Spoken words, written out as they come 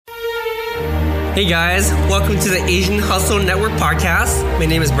Hey guys, welcome to the Asian Hustle Network podcast. My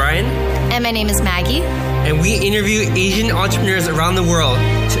name is Brian. And my name is Maggie. And we interview Asian entrepreneurs around the world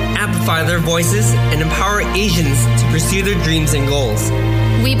to amplify their voices and empower Asians to pursue their dreams and goals.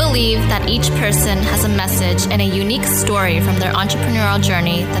 We believe that each person has a message and a unique story from their entrepreneurial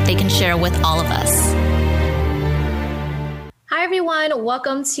journey that they can share with all of us. Hi, everyone.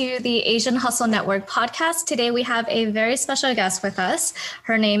 Welcome to the Asian Hustle Network podcast. Today, we have a very special guest with us.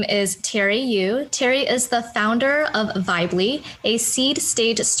 Her name is Terry Yu. Terry is the founder of Vibely, a seed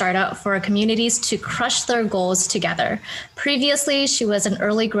stage startup for communities to crush their goals together. Previously, she was an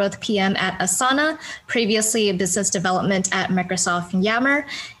early growth PM at Asana, previously business development at Microsoft Yammer.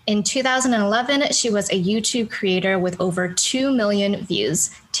 In 2011, she was a YouTube creator with over 2 million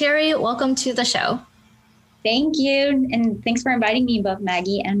views. Terry, welcome to the show. Thank you. And thanks for inviting me, both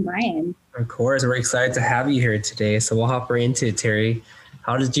Maggie and Brian. Of course, we're excited to have you here today. So we'll hop right into it, Terry.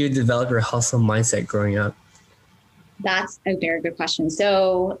 How did you develop your hustle mindset growing up? That's a very good question.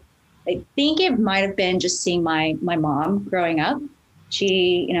 So I think it might have been just seeing my mom growing up.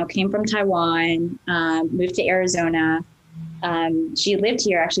 She, came from Taiwan, moved to Arizona. She lived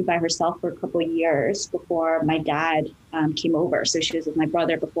here actually by herself for a couple of years before my dad came over. So she was with my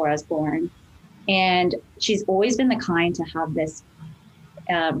brother before I was born. And she's always been the kind to have this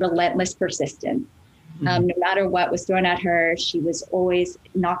relentless persistence. No matter what was thrown at her, she was always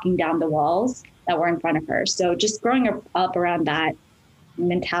knocking down the walls that were in front of her. So just growing up around that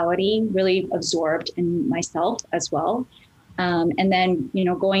mentality really absorbed in myself as well. And then,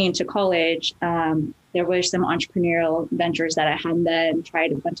 going into college, there were some entrepreneurial ventures that I had then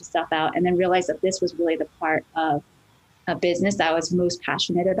tried a bunch of stuff out and then realized that this was really the part of a business that I was most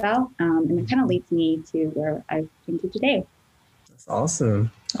passionate about. And it kind of leads me to where I came to today. That's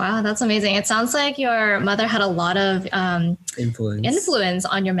awesome. Wow, that's amazing. It sounds like your mother had a lot of influence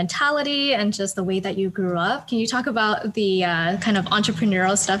on your mentality and just the way that you grew up. Can you talk about the kind of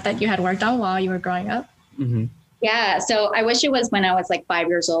entrepreneurial stuff that you had worked on while you were growing up? Mm-hmm. Yeah, so I wish it was when I was like 5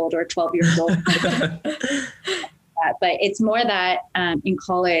 years old or 12 years old. But it's more that in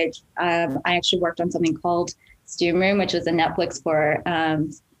college, I actually worked on something called Steam Room, which was a Netflix for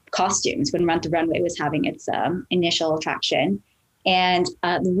costumes when Rent the Runway was having its initial attraction. And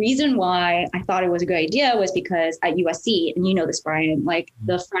the reason why I thought it was a good idea was because at USC, and you know this, Brian, like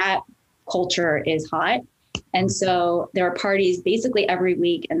the frat culture is hot. And so there are parties basically every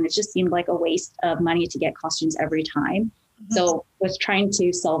week, and it just seemed like a waste of money to get costumes every time. Mm-hmm. So I was trying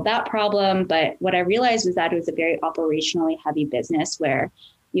to solve that problem. But what I realized was that it was a very operationally heavy business where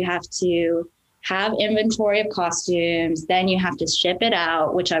you have to have inventory of costumes, then you have to ship it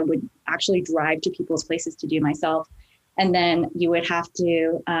out, which I would actually drive to people's places to do myself. And then you would have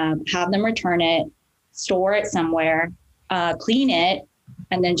to have them return it, store it somewhere, clean it,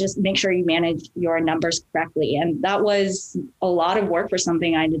 and then just make sure you manage your numbers correctly. And that was a lot of work for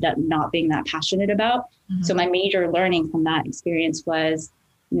something I ended up not being that passionate about. Mm-hmm. So my major learning from that experience was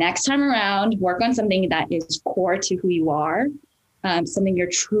next time around, work on something that is core to who you are, something you're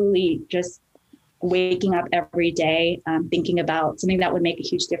truly just waking up every day, thinking about something that would make a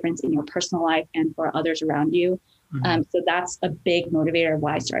huge difference in your personal life and for others around you. Mm-hmm. So that's a big motivator of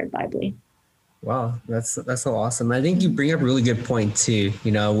why I started Vibely. Wow, that's so awesome. I think you bring up a really good point too,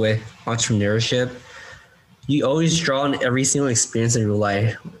 with entrepreneurship. You always draw on every single experience in your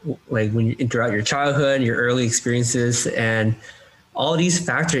life, like when you throughout your childhood, your early experiences, and all these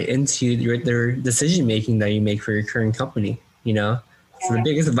factor into their decision making that you make for your current company, So the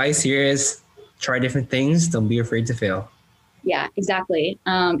biggest advice here is try different things. Don't be afraid to fail. Yeah, exactly.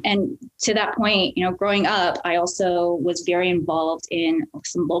 And to that point, growing up, I also was very involved in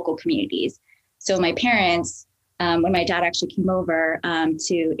some local communities. So my parents, when my dad actually came over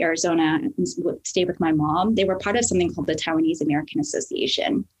to Arizona and stayed with my mom, they were part of something called the Taiwanese American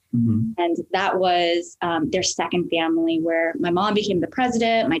Association. Mm-hmm. And that was their second family where my mom became the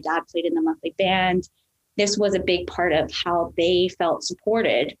president. My dad played in the monthly band. This was a big part of how they felt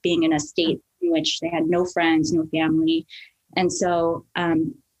supported being in a state in which they had no friends, no family. And so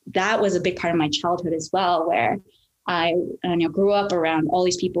that was a big part of my childhood as well, where I grew up around all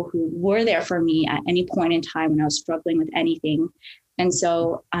these people who were there for me at any point in time when I was struggling with anything. And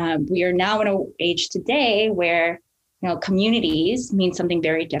so we are now in an age today where, communities mean something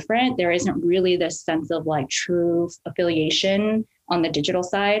very different. There isn't really this sense of like true affiliation on the digital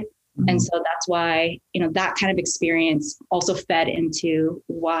side. Mm-hmm. And so that's why, that kind of experience also fed into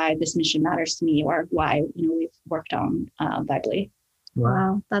why this mission matters to me, or why, we've worked on Vibely.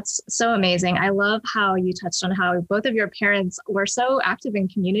 Wow, that's so amazing. I love how you touched on how both of your parents were so active in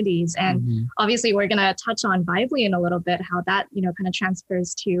communities. And obviously we're going to touch on Vibely in a little bit, how that, kind of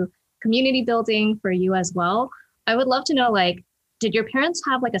transfers to community building for you as well. I would love to know, like, did your parents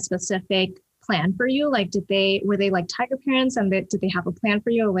have like a specific plan for you? Like, were they like tiger parents and did they have a plan for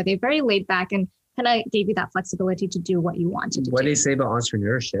you, or were they very laid back and kind of gave you that flexibility to do what you wanted to do? What do they say about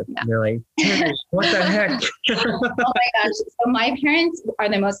entrepreneurship? Yeah. They're like, what the heck? Oh my gosh. So my parents are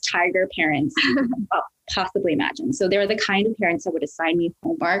the most tiger parents I'll possibly imagine. So they were the kind of parents that would assign me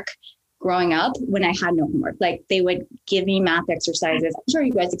homework growing up when I had no homework. Like they would give me math exercises. I'm sure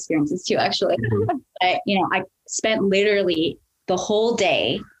you guys experience this too, actually. Mm-hmm. But, I spent literally the whole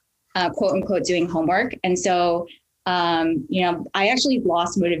day, quote unquote, doing homework. And so, I actually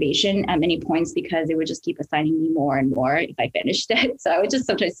lost motivation at many points because they would just keep assigning me more and more if I finished it. So I would just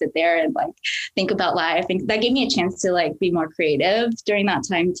sometimes sit there and like think about life. And that gave me a chance to like be more creative during that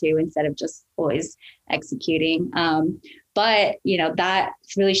time too, instead of just always executing. But that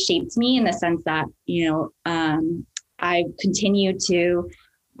really shaped me in the sense that, I continued to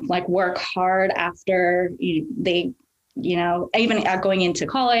like work hard after even going into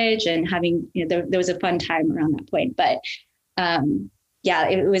college and having, there was a fun time around that point. But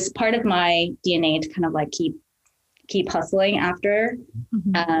it was part of my DNA to kind of like keep hustling after.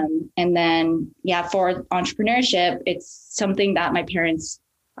 Mm-hmm. And then, for entrepreneurship, it's something that my parents,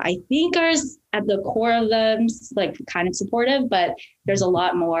 I think, are at the core of them, like kind of supportive, but there's a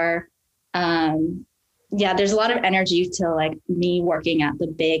lot more, there's a lot of energy to like me working at the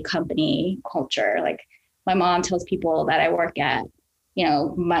big company culture. Like my mom tells people that I work at,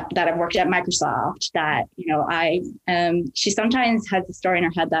 that I've worked at Microsoft, that, she sometimes has the story in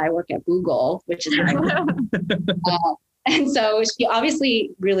her head that I work at Google, which is, and so she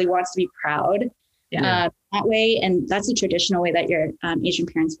obviously really wants to be proud that way. And that's a traditional way that your Asian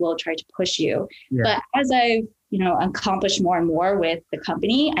parents will try to push you. Yeah. But as I've, accomplished more and more with the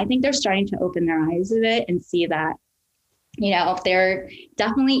company, I think they're starting to open their eyes a bit and see that, if there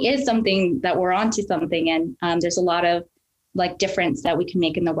definitely is something that we're onto something, and there's a lot of like difference that we can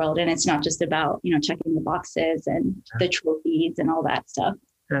make in the world. And it's not just about, checking the boxes and the trophies and all that stuff.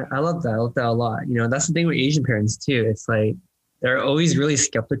 I love that. I love that a lot. That's the thing with Asian parents too. It's like, they're always really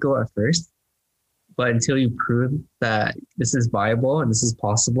skeptical at first, but until you prove that this is viable and this is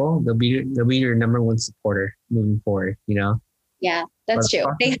possible, they'll be your number one supporter moving forward, Yeah, that's true.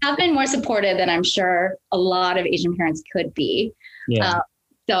 They have been more supportive than I'm sure a lot of Asian parents could be. Yeah.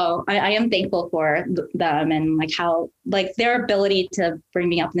 So I am thankful for them and like how like their ability to bring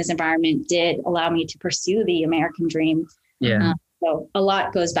me up in this environment did allow me to pursue the American dream. Yeah. So a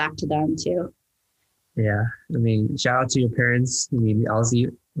lot goes back to them too. Yeah. I mean, shout out to your parents. I mean, Elsie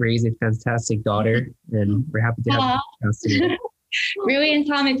raised a fantastic daughter and we're happy to have you. Rui and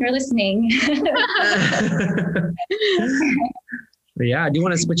Tom, if you're listening. But yeah, I do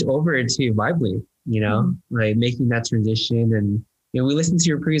want to switch over to Vibely, like making that transition. And, we listened to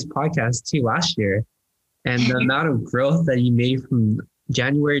your previous podcast too last year, and the amount of growth that you made from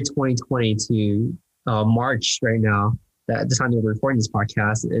January 2020 to March right now, that the time that we're recording this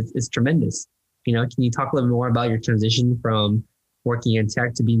podcast, it's tremendous. Can you talk a little more about your transition from working in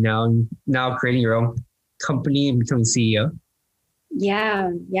tech to be now creating your own company and becoming CEO?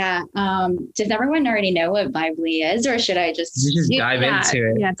 Yeah. Does everyone already know what Vibely is, or should I just dive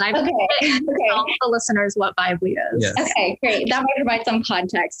into it? Yeah, dive into it. Tell the listeners what Vibely is. Yes. Okay, great. That might provide some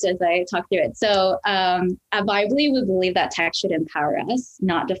context as I talk through it. So at Vibely, we believe that tech should empower us,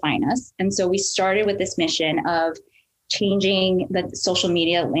 not define us. And so we started with this mission of changing the social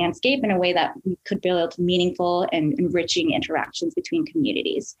media landscape in a way that we could build meaningful and enriching interactions between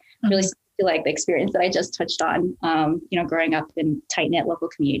communities. Mm-hmm. Really like the experience that I just touched on, growing up in tight-knit local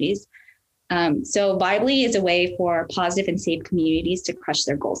communities. So Vibely is a way for positive and safe communities to crush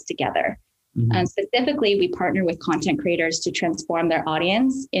their goals together. Mm-hmm. Specifically, we partner with content creators to transform their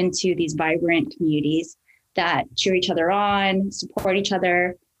audience into these vibrant communities that cheer each other on, support each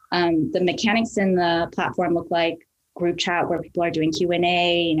other. The mechanics in the platform look like group chat where people are doing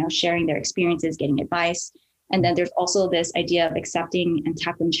Q&A, sharing their experiences, getting advice. And then there's also this idea of accepting and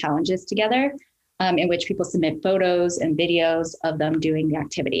tackling challenges together, in which people submit photos and videos of them doing the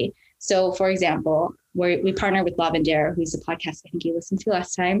activity. So for example, we partner with Lavender, who's a podcast I think you listened to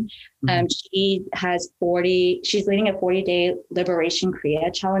last time. Mm-hmm. She's leading a 40-day Liberation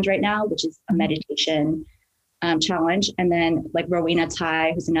Kriya challenge right now, which is a meditation challenge. And then like Rowena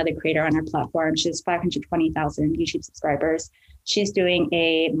Tai, who's another creator on our platform, she has 520,000 YouTube subscribers. She's doing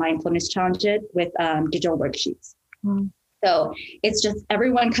a mindfulness challenge with digital worksheets. Mm. So it's just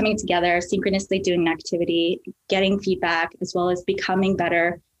everyone coming together, synchronously doing an activity, getting feedback, as well as becoming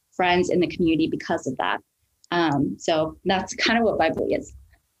better friends in the community because of that. So that's kind of what Vibely is.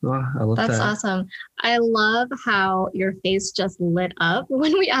 Oh, I love That's that. awesome. I love how your face just lit up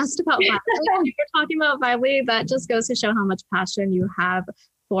when we asked about Vibely. When you were talking about Vibely, that just goes to show how much passion you have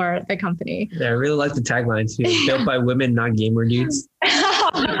for the company. Yeah, I really like the tagline too. Built by women, not gamer dudes.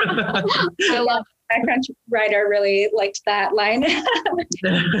 I love My French writer really liked that line.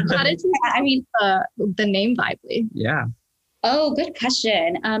 How did you I mean, the name Vibely? Yeah. oh, good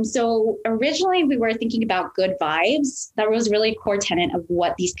question. So originally we were thinking about good vibes. That was really a core tenet of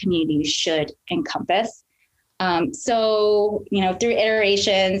what these communities should encompass. So, through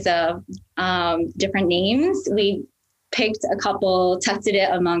iterations of different names, we picked a couple, tested it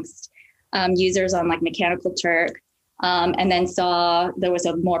amongst users on like Mechanical Turk, and then saw there was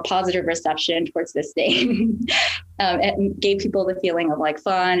a more positive reception towards this name. It gave people the feeling of like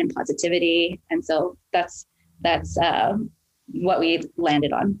fun and positivity. And so that's what we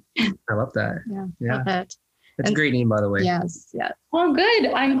landed on. I love that. Yeah. Love it. It's a great name, by the way. Yes. Well, good.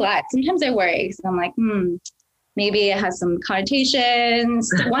 I'm glad. Sometimes I worry because I'm like, maybe it has some connotations.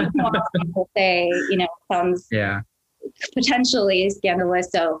 Once in a while, people say, sounds potentially scandalous.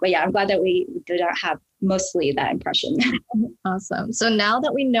 So, but yeah, I'm glad that we do not have mostly that impression. Awesome. So now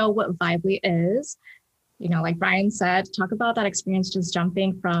that we know what Vibely is, like Brian said, talk about that experience just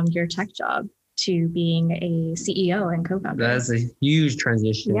jumping from your tech job to being a CEO and co-founder. That's a huge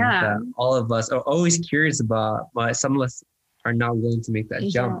transition that all of us are always curious about, but some of us are not willing to make that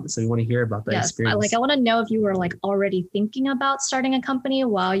jump. So we want to hear about that experience. I want to know if you were like already thinking about starting a company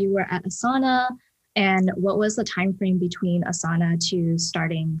while you were at Asana, and what was the time frame between Asana to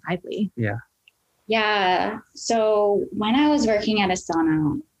starting Vibely? Yeah. So when I was working at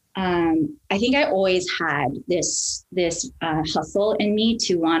Asana, I think I always had this hustle in me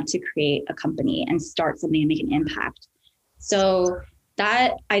to want to create a company and start something and make an impact. So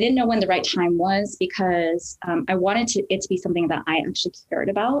that I didn't know when the right time was, because I wanted it to be something that I actually cared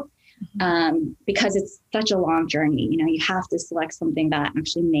about, because it's such a long journey. You have to select something that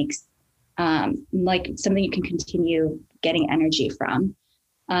actually makes like something you can continue getting energy from.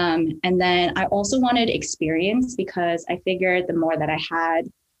 And then I also wanted experience, because I figured the more that I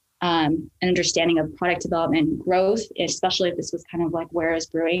had an understanding of product development and growth, especially if this was kind of like where I was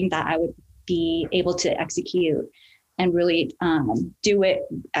brewing, that I would be able to execute and really do it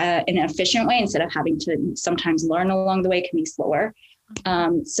in an efficient way, instead of having to sometimes learn along the way. It can be slower.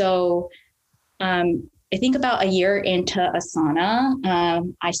 So I think about a year into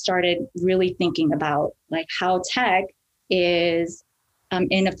Asana, I started really thinking about like how tech is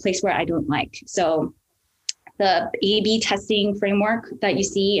in a place where I don't like. So the A/B testing framework that you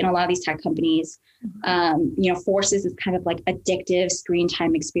see in a lot of these tech companies, forces this kind of like addictive screen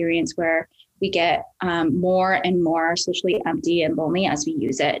time experience where we get more and more socially empty and lonely as we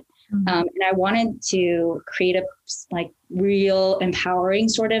use it. And I wanted to create a like real empowering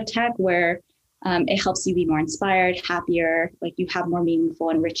sort of tech where it helps you be more inspired, happier, like you have more meaningful,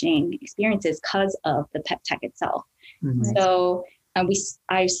 enriching experiences because of the tech itself. So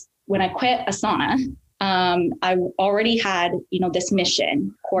when I quit Asana, I already had, this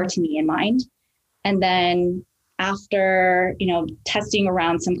mission core to me in mind. And then after, testing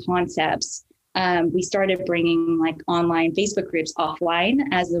around some concepts, we started bringing like online Facebook groups offline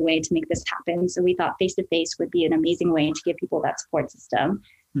as a way to make this happen. So we thought face-to-face would be an amazing way to give people that support system.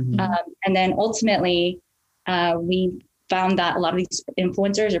 And then ultimately, we found that a lot of these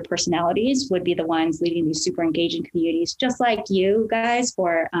influencers or personalities would be the ones leading these super engaging communities, just like you guys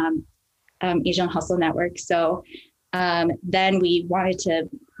for Asian Hustle Network. So then we wanted to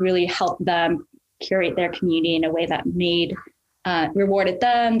really help them curate their community in a way that rewarded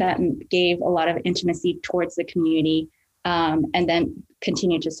them, that gave a lot of intimacy towards the community, and then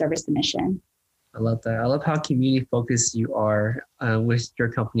continue to service the mission. I love that. I love how community focused you are with your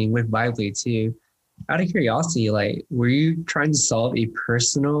company, with Vibely too. Out of curiosity, like, were you trying to solve a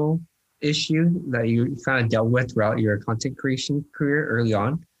personal issue that you kind of dealt with throughout your content creation career early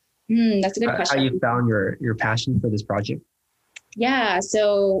on? That's a good question. How you found your passion for this project? Yeah,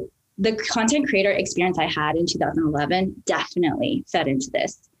 so the content creator experience I had in 2011 definitely fed into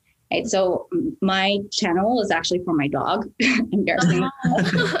this. Right? So my channel is actually for my dog, embarrassing.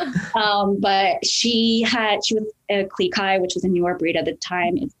 But she was a Klekai, which was a newer breed at the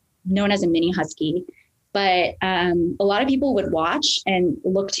time. It's known as a mini husky. But a lot of people would watch and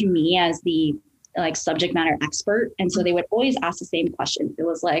look to me as the like subject matter expert. And so they would always ask the same questions. It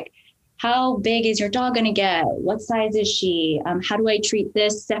was like, how big is your dog going to get? What size is she? How do I treat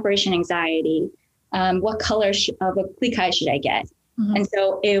this separation anxiety? What color of a Klekai should I get? And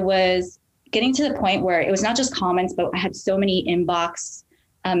so it was getting to the point where it was not just comments, but I had so many inbox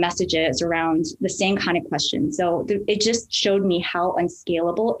messages around the same kind of questions. So it just showed me how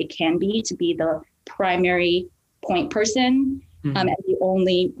unscalable it can be to be the primary point person and the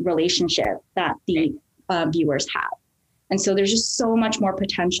only relationship that the viewers have. And so there's just so much more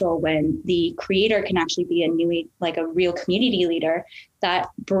potential when the creator can actually be a real community leader that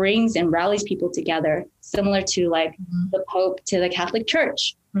brings and rallies people together, similar to like the Pope to the Catholic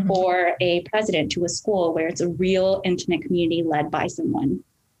Church or a president to a school, where it's a real intimate community led by someone.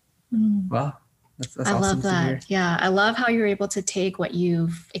 Wow. That's I awesome love that. Yeah. I love how you're able to take what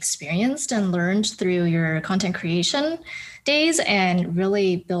you've experienced and learned through your content creation days and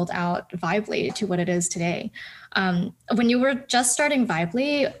really build out Vibely to what it is today. When you were just starting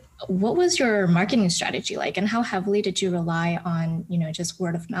Vibely, what was your marketing strategy like, and how heavily did you rely on, just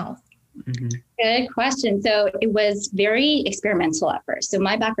word of mouth? Good question. So it was very experimental at first. So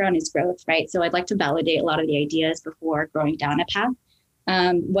my background is growth, right? So I'd like to validate a lot of the ideas before going down a path.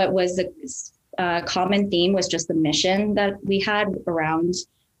 What was the common theme was just the mission that we had around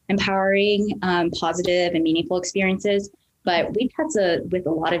empowering positive and meaningful experiences. But we tested with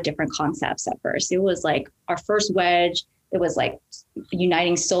a lot of different concepts at first. It was like our first wedge. It was like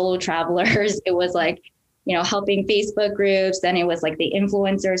uniting solo travelers. It was like, helping Facebook groups. Then it was like the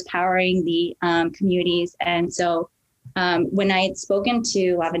influencers powering the communities. And so when I had spoken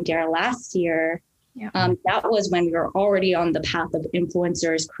to Lavendera last year, that was when we were already on the path of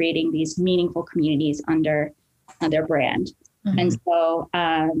influencers creating these meaningful communities under their brand. And so,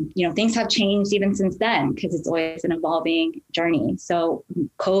 things have changed even since then, because it's always an evolving journey. So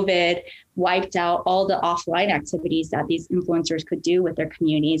COVID wiped out all the offline activities that these influencers could do with their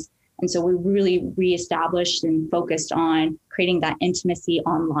communities. And so we really reestablished and focused on creating that intimacy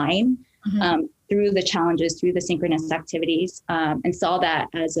online through the challenges, through the synchronous activities, and saw that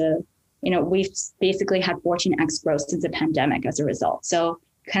as we've basically had 14x growth since the pandemic as a result. So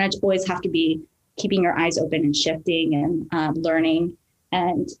kind of always have to be keeping your eyes open and shifting and learning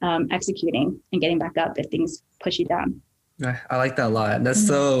and executing and getting back up if things push you down. I like that a lot. That's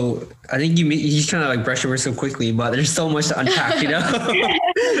so, I think you just kind of like brush over so quickly, but there's so much to unpack,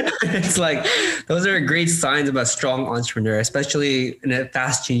 It's like, those are great signs about a strong entrepreneur, especially in a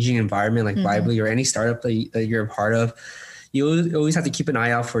fast changing environment like Vibely or any startup that you're a part of. You always have to keep an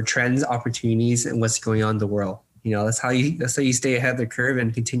eye out for trends, opportunities, and what's going on in the world. That's how you stay ahead of the curve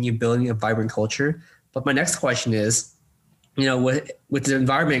and continue building a vibrant culture. But my next question is, with the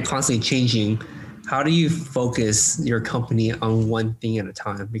environment constantly changing, how do you focus your company on one thing at a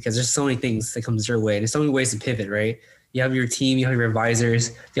time? Because there's so many things that comes your way. There's so many ways to pivot, right? You have your team, you have your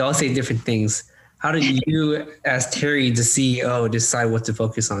advisors. They all say different things. How do you, as Terry, the CEO, decide what to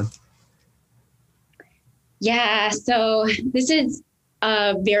focus on? Yeah, so this is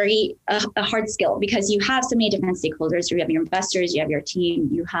a very hard skill, because you have so many different stakeholders. You have your investors, you have your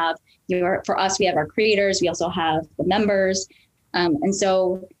team, for us, we have our creators, we also have the members. And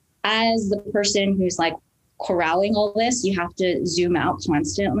so as the person who's like corralling all this, you have to zoom out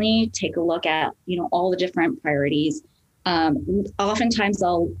constantly, take a look at, all the different priorities. Oftentimes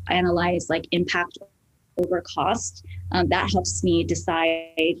I'll analyze like impact over cost. That helps me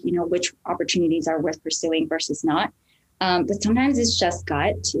decide, which opportunities are worth pursuing versus not. But sometimes it's just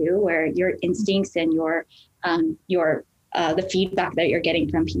gut too, where your instincts and your the feedback that you're getting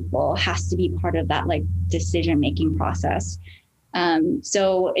from people has to be part of that like decision-making process.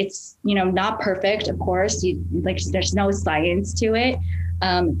 So it's, not perfect, of course, there's no science to it,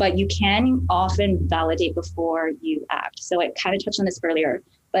 but you can often validate before you act. So I kind of touched on this earlier,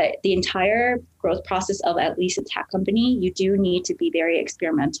 but the entire growth process of at least a tech company, you do need to be very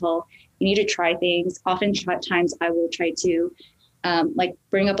experimental. You need to try things. Oftentimes I will try to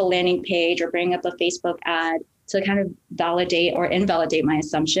bring up a landing page or bring up a Facebook ad to kind of validate or invalidate my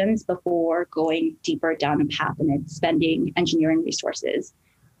assumptions before going deeper down a path and spending engineering resources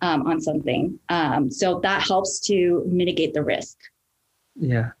on something. So that helps to mitigate the risk.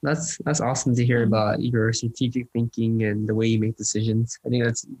 Yeah, that's awesome to hear about your strategic thinking and the way you make decisions. I think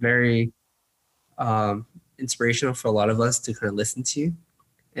that's very inspirational for a lot of us to kind of listen to.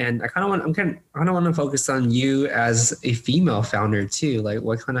 And I kind of want to focus on you as a female founder too. Like,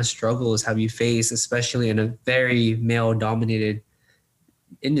 what kind of struggles have you faced, especially in a very male-dominated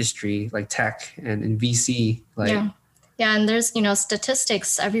industry like tech and in VC? Yeah, and there's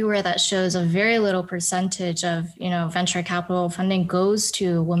statistics everywhere that shows a very little percentage of venture capital funding goes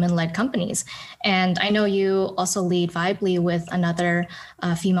to women-led companies. And I know you also lead Vibely with another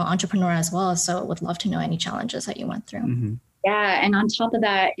female entrepreneur as well. So would love to know any challenges that you went through. Yeah, and on top of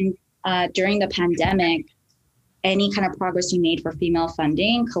that, during the pandemic, any kind of progress you made for female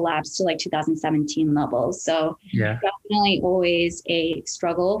funding collapsed to like 2017 levels. So definitely always a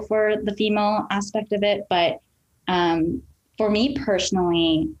struggle for the female aspect of it. But for me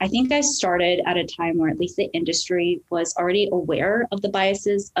personally, I think I started at a time where at least the industry was already aware of the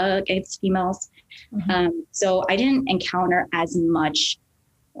biases against females. So I didn't encounter as much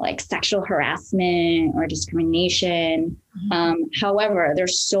like sexual harassment or discrimination. However,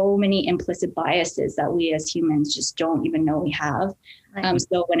 there's so many implicit biases that we as humans just don't even know we have.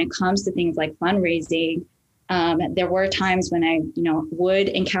 So when it comes to things like fundraising, there were times when I, would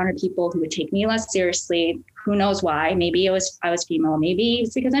encounter people who would take me less seriously. Who knows why? Maybe I was female. Maybe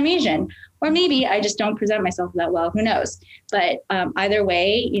it's because I'm Asian, or maybe I just don't present myself that well. Who knows? But either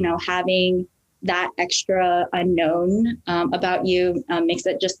way, having that extra unknown about you makes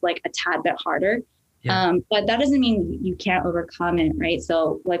it just like a tad bit harder. But that doesn't mean you can't overcome it, right?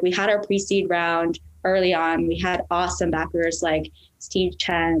 So like we had our pre-seed round early on. We had awesome backers like Steve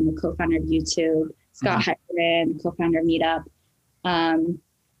Chen, the co-founder of YouTube, Scott Heckman, the co-founder of Meetup,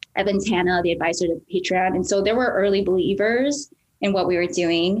 Evan Tana, the advisor to Patreon. And so there were early believers in what we were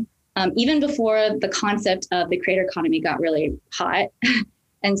doing, even before the concept of the creator economy got really hot.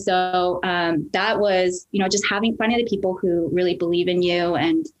 And so that was, just finding the people who really believe in you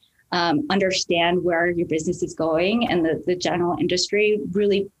and understand where your business is going, and the general industry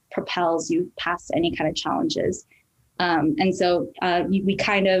really propels you past any kind of challenges. And so we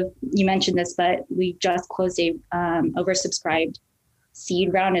you mentioned this, but we just closed a oversubscribed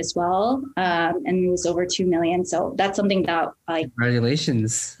seed round as well. And it was over 2 million. So that's something that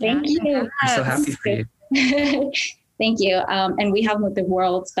congratulations. Thank you. I'm so happy for you. Thank you. And we have one of the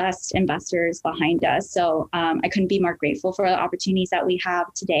world's best investors behind us. So I couldn't be more grateful for the opportunities that we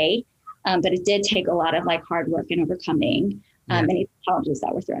have today. But it did take a lot of hard work and overcoming many challenges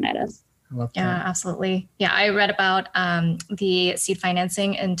that were thrown at us. I love that. Yeah, absolutely. Yeah, I read about the seed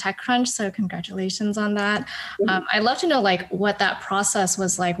financing in TechCrunch. So congratulations on that. I'd love to know what that process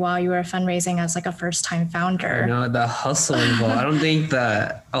was like while you were fundraising as a first-time founder. The hustle involved. I don't think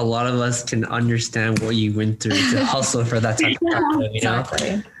that a lot of us can understand what you went through to hustle for that type of stuff.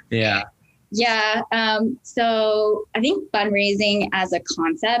 Exactly. Yeah. Yeah. So I think fundraising as a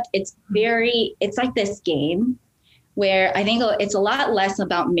concept, it's like this game where I think it's a lot less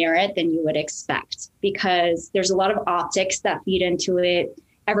about merit than you would expect, because there's a lot of optics that feed into it.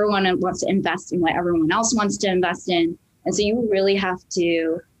 Everyone wants to invest in what everyone else wants to invest in. And so you really have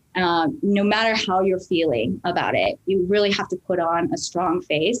to, no matter how you're feeling about it, you really have to put on a strong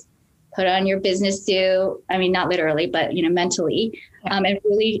face, put on your business suit. I mean, not literally, but, mentally, and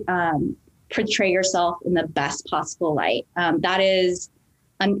really portray yourself in the best possible light. That is,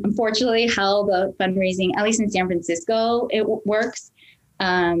 unfortunately, how the fundraising, at least in San Francisco, it works.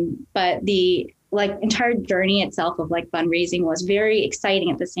 But the entire journey itself of fundraising was very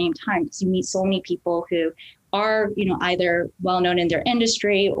exciting at the same time, because you meet so many people who are, either well-known in their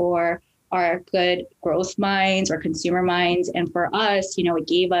industry or are good growth minds or consumer minds. And for us, it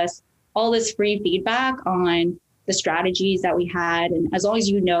gave us all this free feedback on the strategies that we had. And as long as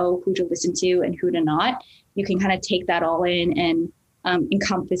you know who to listen to and who to not, you can kind of take that all in and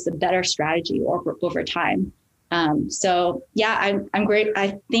encompass a better strategy over time. So yeah, I'm great.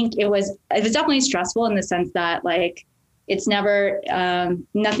 I think it was definitely stressful in the sense that it's never,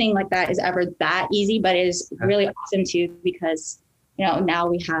 nothing like that is ever that easy, but it is really awesome too, because, now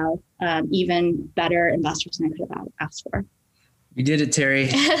we have even better investors than I could have asked for. You did it, Terry.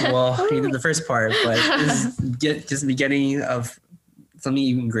 Well, you did the first part, but this is just the beginning of something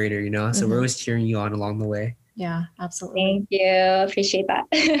even greater, So we're always cheering you on along the way. Yeah, absolutely. Thank you. Appreciate that.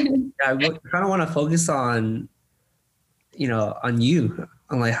 I kind of want to focus on, on you,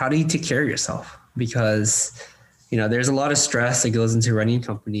 on how do you take care of yourself? Because, there's a lot of stress that goes into running a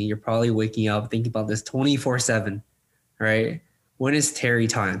company. You're probably waking up thinking about this 24/7, right? When is Terry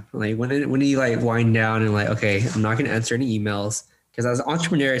time? When do you wind down and okay, I'm not going to answer any emails? Because as an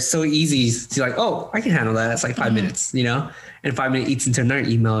entrepreneur, it's so easy to oh, I can handle that. It's 5 minutes, and 5 minutes eats into another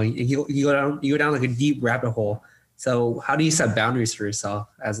email. You go down a deep rabbit hole. So how do you set boundaries for yourself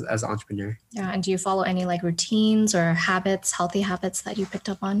as an entrepreneur? Yeah. And do you follow any routines or habits, healthy habits that you picked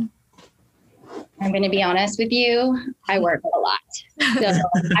up on? I'm going to be honest with you. I work a lot. So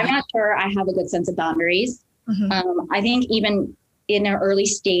I'm not sure I have a good sense of boundaries. I think even in an early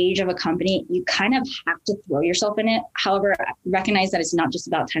stage of a company, you kind of have to throw yourself in it. However, recognize that it's not just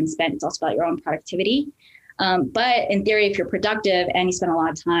about time spent, it's also about your own productivity. But in theory, if you're productive and you spend a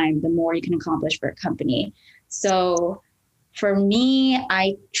lot of time, the more you can accomplish for a company. So for me,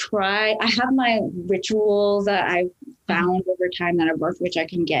 I have my rituals that I've found over time that have worked, which I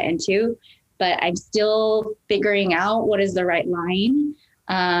can get into. but I'm still figuring out what is the right line.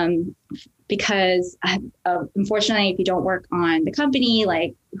 Because unfortunately, if you don't work on the company,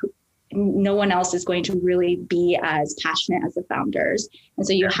 like no one else is going to really be as passionate as the founders. And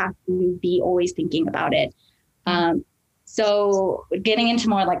so you have to be always thinking about it. So getting into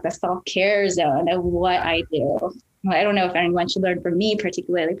more like the self-care zone of what I do. Well, I don't know if anyone should learn from me,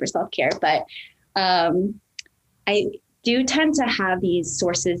 particularly for self-care, but I do tend to have these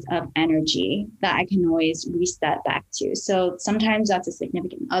sources of energy that I can always reset back to. So sometimes that's a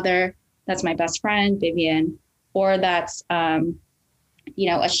significant other, that's my best friend, Vivian, or that's, a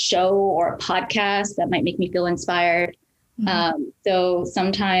show or a podcast that might make me feel inspired. So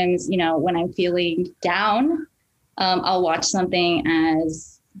sometimes, when I'm feeling down, I'll watch something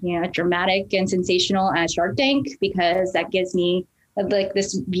as, dramatic and sensational as Shark Tank, because that gives me like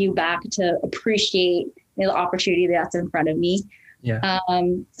this view back to appreciate the opportunity that's in front of me. Yeah.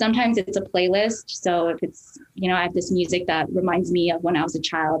 Sometimes it's a playlist. So if it's, I have this music that reminds me of when I was a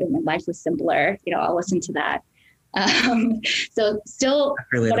child and when life was simpler, I'll listen to that. So still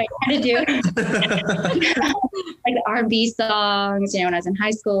what I try to do, like the R&B songs, when I was in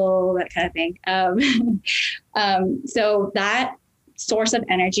high school, that kind of thing. So that source of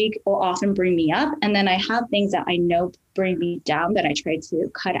energy will often bring me up. And then I have things that I know bring me down that I try to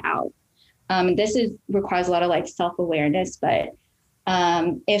cut out. This requires a lot of like self-awareness, but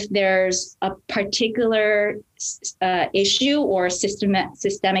if there's a particular issue or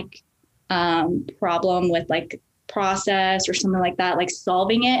systemic problem with like process or something like that, like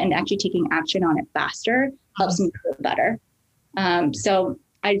solving it and actually taking action on it faster helps me feel better. So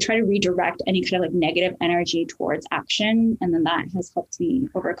I try to redirect any kind of like negative energy towards action. And then that has helped me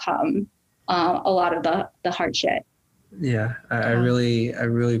overcome a lot of the hard shit. Yeah, I really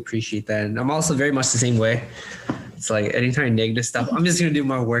appreciate that. And I'm also very much the same way. It's like anytime negative stuff, I'm just going to do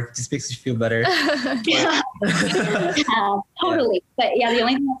more work. It just makes me feel better. Yeah, totally. Yeah. But yeah, the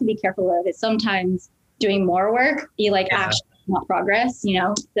only thing I have to be careful of is sometimes doing more work, you like action, not progress,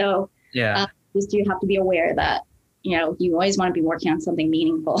 So just you have to be aware that, you always want to be working on something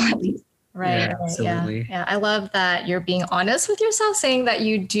meaningful at least. Right. Yeah, absolutely. Yeah. I love that you're being honest with yourself, saying that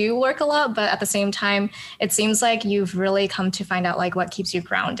you do work a lot, but at the same time, it seems like you've really come to find out like what keeps you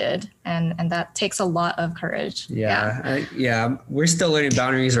grounded, and that takes a lot of courage. Yeah. We're still learning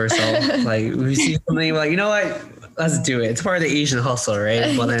boundaries ourselves. Like we see something, we're like, you know what, let's do it. It's part of the Asian hustle,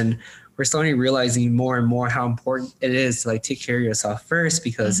 right? But then we're starting realizing more and more how important it is to like take care of yourself first,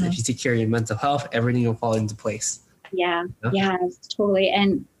 because if you take care of your mental health, everything will fall into place. Yeah, totally.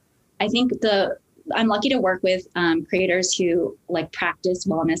 And I think I'm lucky to work with creators who like practice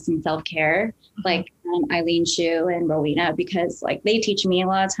wellness and self-care, like Eileen Shu and Rowena, because like they teach me a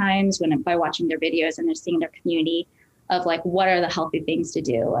lot of times by watching their videos and they're seeing their community of like, what are the healthy things to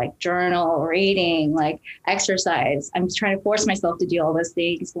do? Like journal, reading, like exercise. I'm just trying to force myself to do all those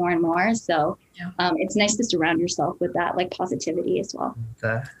things more and more. So it's nice to surround yourself with that like positivity as well.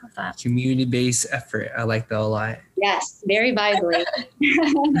 The community-based effort. I like that a lot. Yes, very vitally.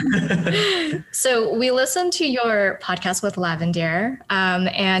 So we listened to your podcast with Lavender,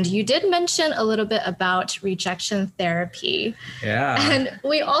 and you did mention a little bit about rejection therapy. Yeah. And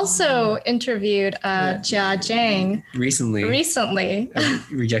we also interviewed Jia Zhang recently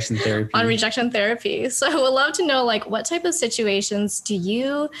rejection therapy. On rejection therapy. So I would love to know, like, what type of situations do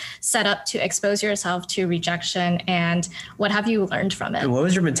you set up to expose yourself to rejection, and what have you learned from it? And what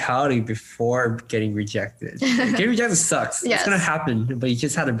was your mentality before getting rejected? Getting rejected sucks. Yes. It's gonna happen, but you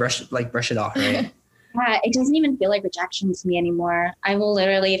just had to brush it off, right? Yeah, it doesn't even feel like rejection to me anymore. I will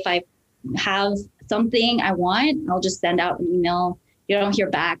literally, if I have something I want, I'll just send out an email. You don't hear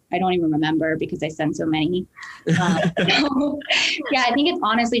back. I don't even remember because I send so many. I think it's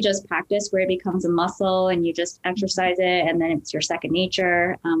honestly just practice where it becomes a muscle and you just exercise it, and then it's your second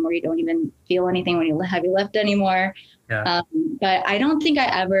nature, where you don't even feel anything when you heavy lift anymore. Yeah. But I don't think I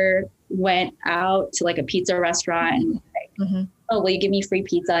ever went out to like a pizza restaurant and like, oh, will you give me free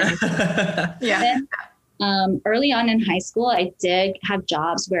pizza? Early on in high school, I did have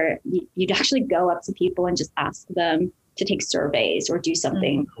jobs where you'd actually go up to people and just ask them to take surveys or do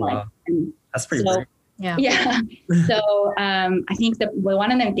something. That's pretty great. Yeah. So I think that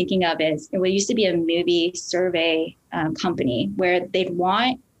one of them I'm thinking of is it used to be a movie survey company where they'd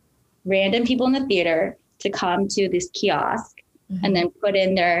want random people in the theater to come to this kiosk and then put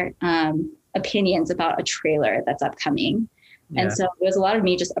in their opinions about a trailer that's upcoming. Yeah. And so there was a lot of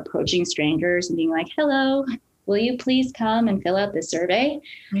me just approaching strangers and being like, hello, will you please come and fill out this survey?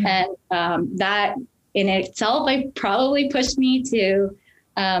 And that in itself, probably pushed me to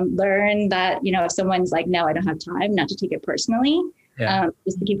learn that, if someone's like, no, I don't have time, not to take it personally.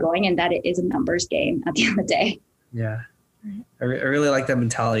 just to keep going, and that it is a numbers game at the end of the day. Yeah. I really like that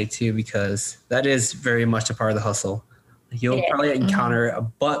mentality too, because that is very much a part of the hustle. You'll probably encounter a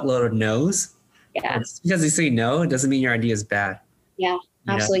buttload of no's. Yeah. Just because they say no, it doesn't mean your idea is bad. Yeah,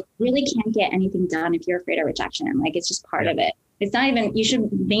 absolutely. You really can't get anything done if you're afraid of rejection. Like, it's just part of it. It's not even, you should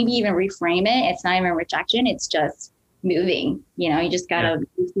maybe even reframe it. It's not even rejection. It's just moving. You just got to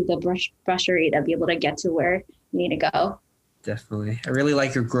move through the brushery to be able to get to where you need to go. Definitely. I really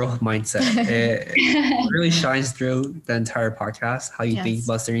like your growth mindset. It really shines through the entire podcast, how you think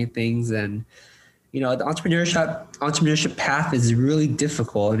about certain things. And, the entrepreneurship path is really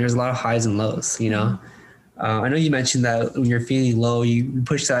difficult, and there's a lot of highs and lows, I know you mentioned that when you're feeling low, you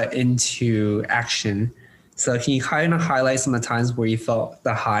push that into action. So can you kind of highlight some of the times where you felt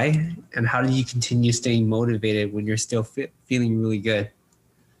the high, and how do you continue staying motivated when you're still feeling really good?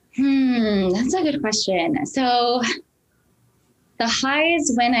 That's a good question. So the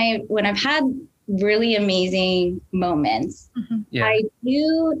highs, when I've had really amazing moments, I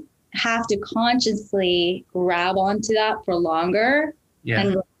do have to consciously grab onto that for longer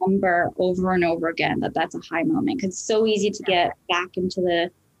and remember over and over again that that's a high moment, because it's so easy to get back into the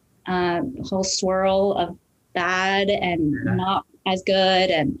whole swirl of bad and not as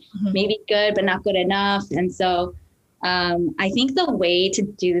good, and maybe good but not good enough. And so I think the way to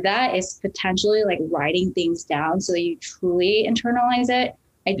do that is potentially like writing things down so that you truly internalize it.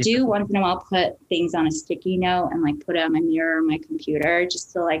 I do once in a while put things on a sticky note and like put it on my mirror or my computer,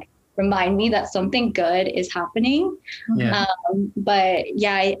 just to like remind me that something good is happening. But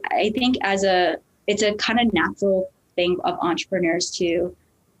yeah, I think it's a kind of natural thing of entrepreneurs to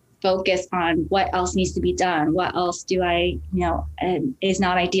focus on what else needs to be done. What else do is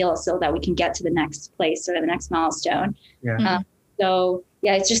not ideal, so that we can get to the next place or the next milestone. So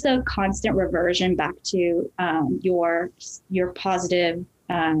yeah, it's just a constant reversion back to your positive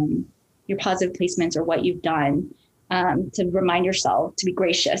placements or what you've done, to remind yourself to be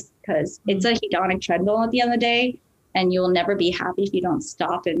gracious, because it's a hedonic treadmill at the end of the day, and you'll never be happy if you don't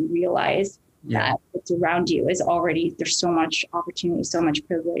stop and realize that what's around you is already, there's so much opportunity, so much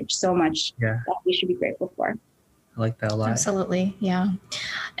privilege, so much that we should be grateful for. I like that a lot. Absolutely. Yeah.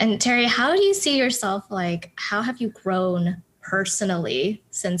 And Terry, how do you see yourself, how have you grown personally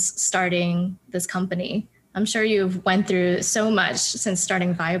since starting this company? I'm sure you've went through so much since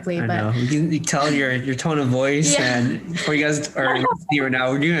starting Vibely. I know. You can tell your tone of voice, and for you guys are see right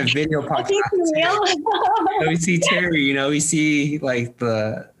now, we're doing a video podcast. So we see Terry, we see like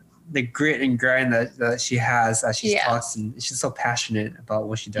the grit and grind that she has as she talks, and she's so passionate about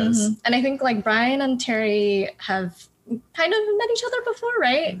what she does. And I think Brian and Terry have kind of met each other before,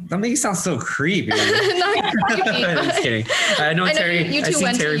 right? That makes it sound so creepy. Not creepy. I'm just kidding. I know Terry. You two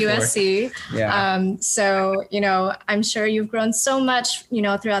went to USC. Before. Yeah. So, I'm sure you've grown so much,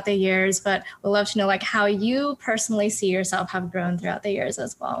 throughout the years, but we'd love to know how you personally see yourself have grown throughout the years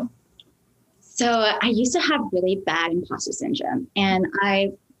as well. So I used to have really bad imposter syndrome, and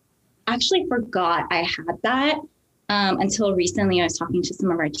I actually forgot I had that until recently. I was talking to some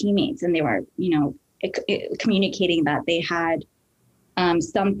of our teammates, and they were, communicating that they had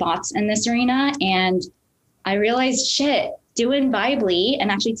some thoughts in this arena. And I realized, doing Vibely and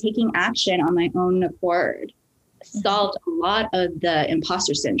actually taking action on my own accord solved a lot of the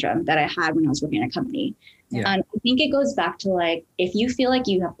imposter syndrome that I had when I was working at a company. And I think it goes back to if you feel like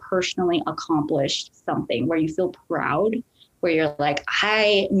you have personally accomplished something where you feel proud, where you're like,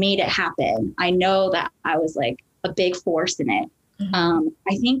 I made it happen, I know that I was a big force in it.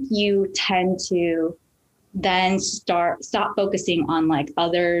 I think you tend to then stop focusing on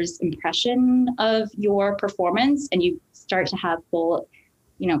others' impression of your performance, and you start to have full,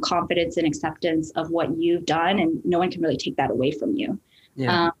 confidence and acceptance of what you've done, and no one can really take that away from you.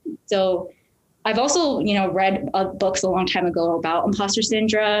 So I've also, read books a long time ago about imposter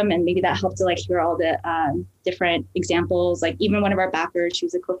syndrome, and maybe that helped to hear all the different examples. Even one of our backers,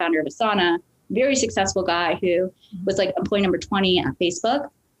 who's a co-founder of Asana, very successful guy who was employee number 20 at Facebook.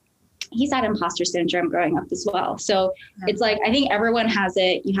 He's had imposter syndrome growing up as well. So it's I think everyone has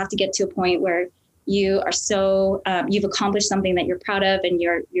it. You have to get to a point where you are so, you've accomplished something that you're proud of, and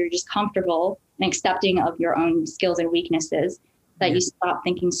you're just comfortable and accepting of your own skills and weaknesses, that you stop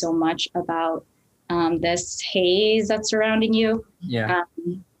thinking so much about this haze that's surrounding you.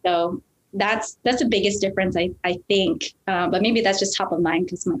 So that's the biggest difference, I think. But maybe that's just top of mind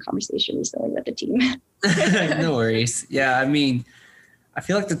because of my conversation recently with the team. No worries. Yeah, I mean, I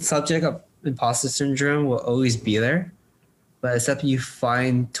feel like the subject of imposter syndrome will always be there, but except you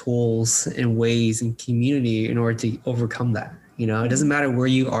find tools and ways and community in order to overcome that. It doesn't matter where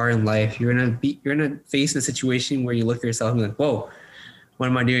you are in life. You're gonna face a situation where you look at yourself and be like, whoa, what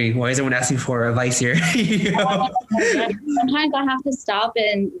am I doing? Why is everyone asking for advice here? Sometimes I have to stop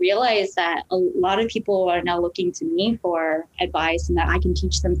and realize that a lot of people are now looking to me for advice and that I can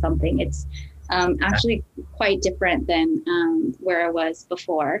teach them something. It's actually quite different than where I was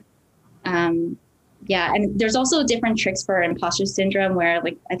before. And there's also different tricks for imposter syndrome where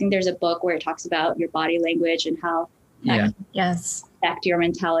like, I think there's a book where it talks about your body language and how that can affect your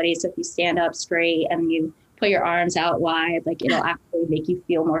mentality. So if you stand up straight and you put your arms out wide, like it'll actually make you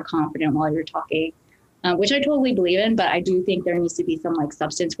feel more confident while you're talking, which I totally believe in. But I do think there needs to be some like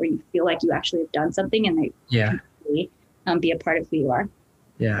substance where you feel like you actually have done something and they can really, be a part of who you are.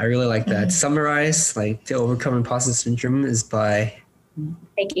 Yeah, I really like that. To summarize, like to overcome imposter syndrome is by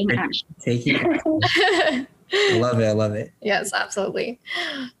taking action. I love it. Yes, absolutely.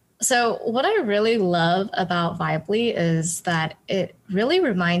 So what I really love about Vibely is that it really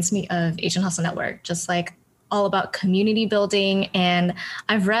reminds me of Asian Hustle Network, just like all about community building. And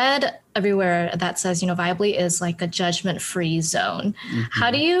I've read everywhere that says, Vibely is like a judgment-free zone. Mm-hmm. How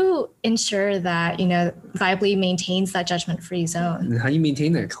do you ensure that, Vibely maintains that judgment-free zone? And how do you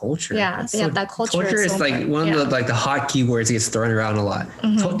maintain that culture? Yeah, that culture. Culture is like one of the hot keywords that gets thrown around a lot.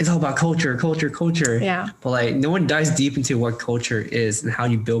 Mm-hmm. It's all about culture. Yeah. But like no one dives deep into what culture is and how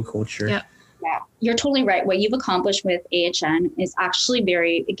you build culture. Yeah. Yeah, you're totally right. What you've accomplished with AHN is actually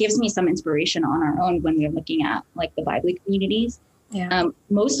it gives me some inspiration on our own when we're looking at like the Vibely communities. Yeah.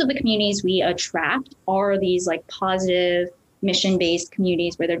 Most of the communities we attract are these like positive mission-based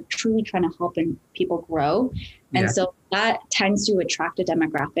communities where they're truly trying to help people grow. And so that tends to attract a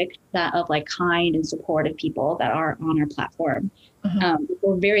demographic that of like kind and supportive people that are on our platform. Mm-hmm.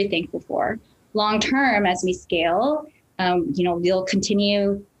 We're very thankful for. Long term, as we scale, we'll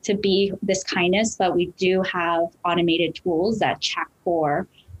continue to be this kindness, but we do have automated tools that check for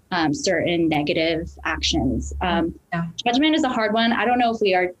certain negative actions. Judgment is a hard one. I don't know if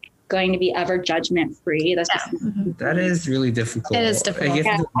we are going to be ever judgment free. That is really difficult. It is difficult.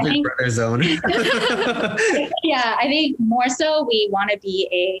 I think zone. Yeah, I think more so we want to be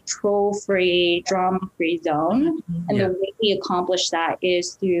a troll free, drama free zone. And the way we accomplish that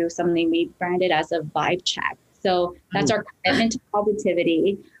is through something we branded as a vibe check. So that's our commitment to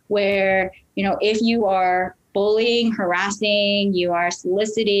positivity, where, if you are bullying, harassing, you are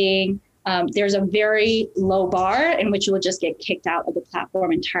soliciting, there's a very low bar in which you will just get kicked out of the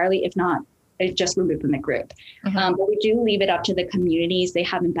platform entirely, if not just removed from the group. Mm-hmm. But we do leave it up to the communities. They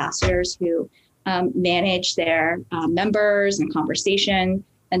have ambassadors who manage their members and conversation.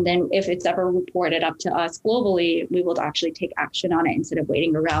 And then if it's ever reported up to us globally, we will actually take action on it instead of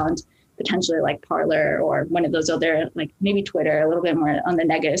waiting around potentially like Parler or one of those other, like maybe Twitter, a little bit more on the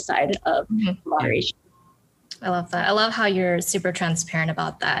negative side of moderation. I love that. I love how you're super transparent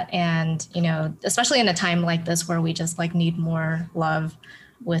about that. And, especially in a time like this where we just like need more love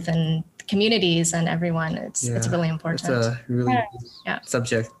within communities and everyone, it's really important. It's a really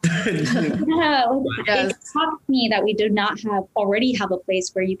subject. It shocks me that we do not already have a place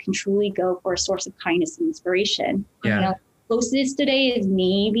where you can truly go for a source of kindness and inspiration. Yeah. Closest today is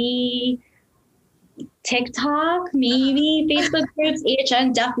maybe TikTok, maybe Facebook groups.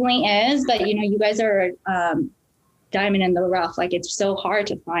 AHN definitely is, but you guys are diamond in the rough. Like it's so hard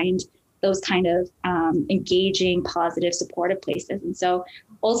to find those kind of engaging, positive, supportive places. And so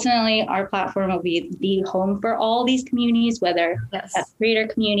ultimately our platform will be the home for all these communities, whether that's creator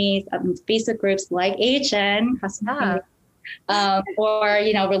communities, Facebook groups like AHN, or,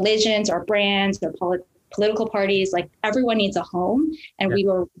 religions or brands or political parties. Like everyone needs a home, and we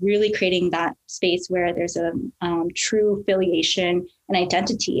were really creating that space where there's a true affiliation and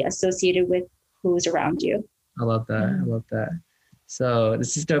identity associated with who's around you. I love that. So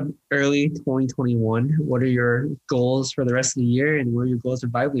this is the early 2021. What are your goals for the rest of the year, and what are your goals for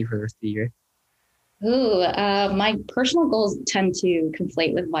Vibely for the rest of the year? My personal goals tend to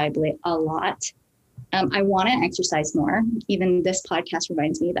conflate with Vibely a lot. I want to exercise more. Even this podcast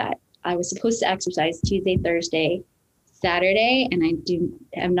reminds me that I was supposed to exercise Tuesday, Thursday, Saturday, and I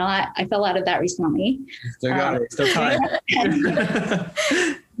fell out of that recently. Still got it. Still time.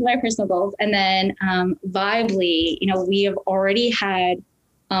 My personal goals. And then Vibely, we have already had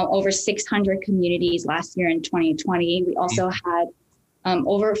over 600 communities last year in 2020. We also had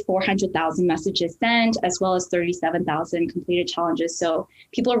over 400,000 messages sent, as well as 37,000 completed challenges. So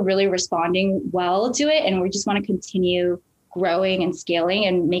people are really responding well to it. And we just want to continue growing and scaling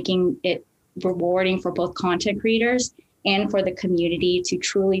and making it rewarding for both content creators and for the community to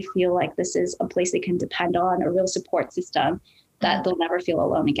truly feel like this is a place they can depend on, a real support system that they'll never feel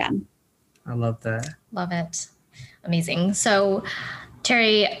alone again. I love that. Love it. Amazing. So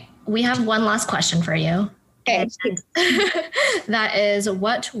Terry, we have one last question for you. Okay. That is,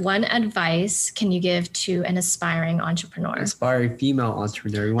 what one advice can you give to an aspiring entrepreneur? Aspiring female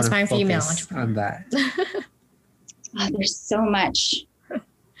entrepreneur. You want to focus on that. Oh, there's so much.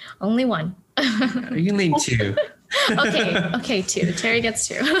 Only one. You can name two. Okay, two. Terry gets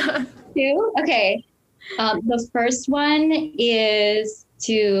two. Two? Okay. The first one is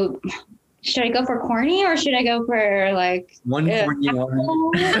should I go for corny or should I go for like one corny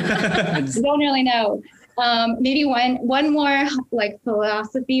one? I don't really know. Maybe one more like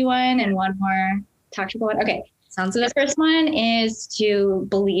philosophy one and one more tactical one. Okay. Sounds good. The first one is to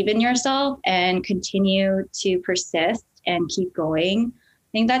believe in yourself and continue to persist and keep going.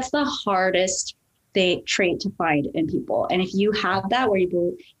 I think that's the hardest trait to find in people. And if you have that, where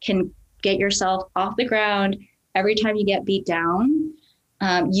you can get yourself off the ground every time you get beat down,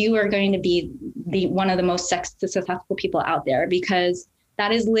 you are going to be one of the most successful people out there, because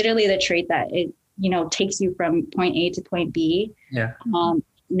that is literally the trait that takes you from point A to point B. Yeah.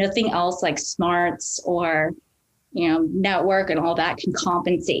 Nothing else like smarts or network and all that can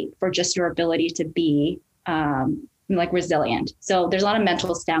compensate for just your ability to be like resilient. So there's a lot of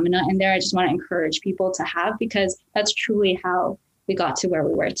mental stamina in there. I just want to encourage people to have, because that's truly how we got to where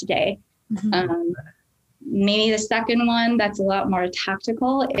we were today. Mm-hmm. Maybe the second one that's a lot more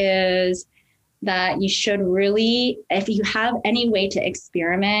tactical is that you should really, if you have any way to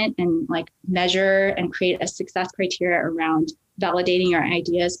experiment and like measure and create a success criteria around validating your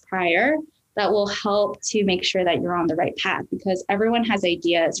ideas prior, that will help to make sure that you're on the right path, because everyone has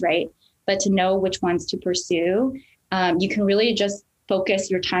ideas, right? But to know which ones to pursue, you can really just focus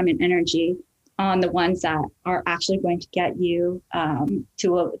your time and energy on the ones that are actually going to get you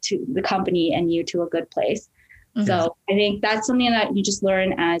to the company and you to a good place. Mm-hmm. So I think that's something that you just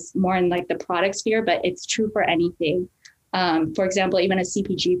learn as more in like the product sphere, but it's true for anything. For example, even a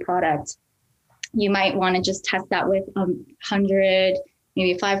CPG product, you might want to just test that with 100,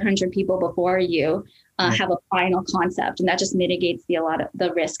 maybe 500 people before you have a final concept, and that just mitigates a lot of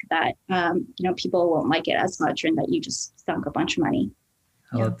the risk that people won't like it as much and that you just sunk a bunch of money.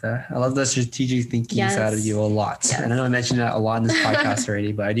 I love that. I love the strategic thinking side of you a lot. Yes. And I know I mentioned that a lot in this podcast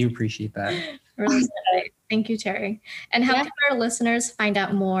already, but I do appreciate that. Really good. Thank you, Terry. And how can our listeners find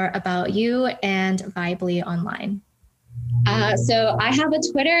out more about you and Vibely online? So I have a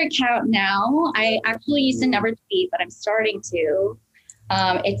Twitter account now. I actually used to never tweet, but I'm starting to.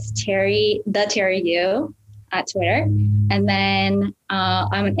 It's Terry Yu at Twitter. And then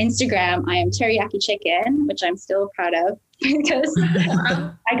I'm on Instagram. I am Teriyaki Chicken, which I'm still proud of, because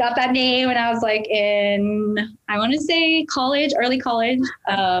I got that name when I was like in, I want to say early college.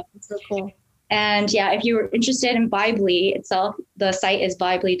 So cool. And yeah, if you're interested in Vibely itself, the site is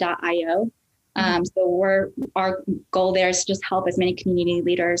vibely.io. So our goal there is to just help as many community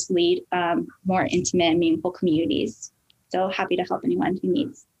leaders lead more intimate and meaningful communities. So happy to help anyone who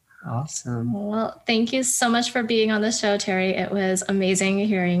needs. Awesome. Well, thank you so much for being on the show, Terry. It was amazing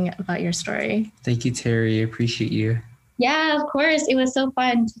hearing about your story. Thank you, Terry. I appreciate you. Yeah, of course. It was so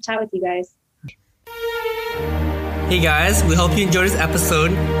fun to chat with you guys. Hey guys, we hope you enjoyed this episode.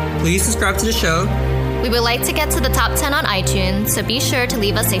 Please subscribe to the show. We would like to get to the top 10 on iTunes, so be sure to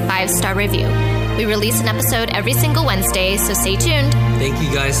leave us a 5-star review. We release an episode every single Wednesday, so stay tuned. Thank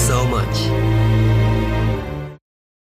you guys so much.